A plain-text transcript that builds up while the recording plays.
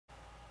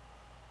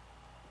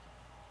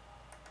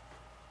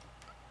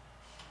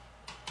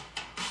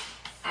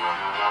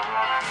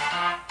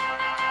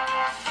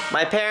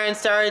My parents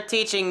started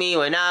teaching me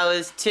when I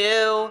was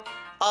 2,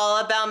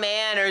 all about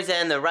manners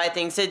and the right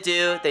things to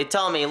do. They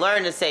told me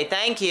learn to say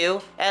thank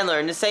you and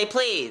learn to say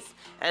please.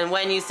 And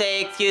when you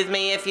say excuse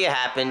me if you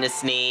happen to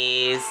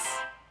sneeze.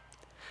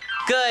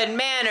 Good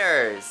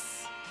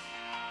manners.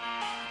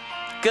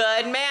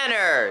 Good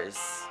manners.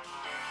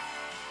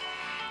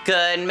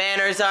 Good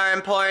manners are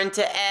important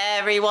to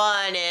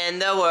everyone in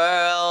the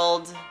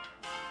world.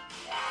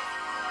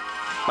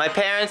 My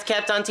parents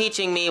kept on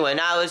teaching me when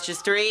I was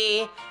just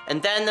 3,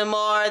 and then the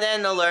more,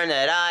 then the learn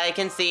that I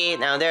can see.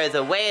 Now there's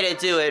a way to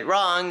do it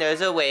wrong,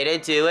 there's a way to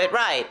do it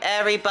right.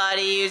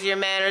 Everybody use your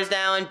manners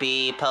now and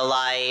be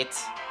polite.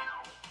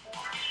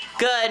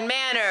 Good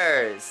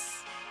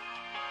manners.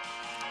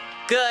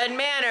 Good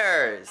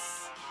manners.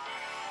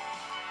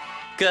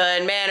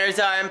 Good manners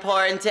are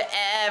important to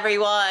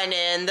everyone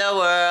in the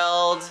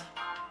world.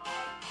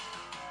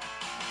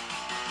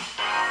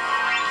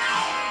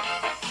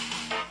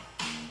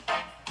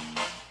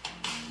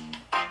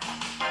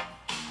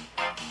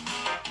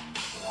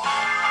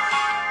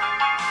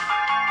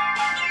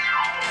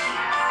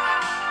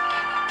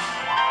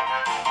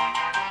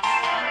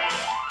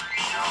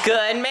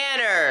 Good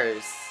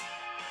manners.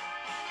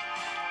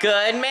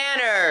 Good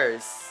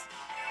manners.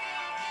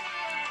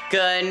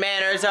 Good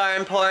manners are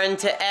important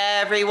to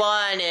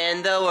everyone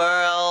in the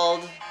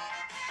world.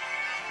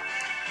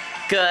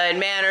 Good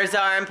manners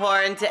are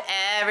important to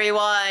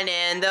everyone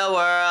in the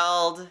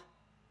world.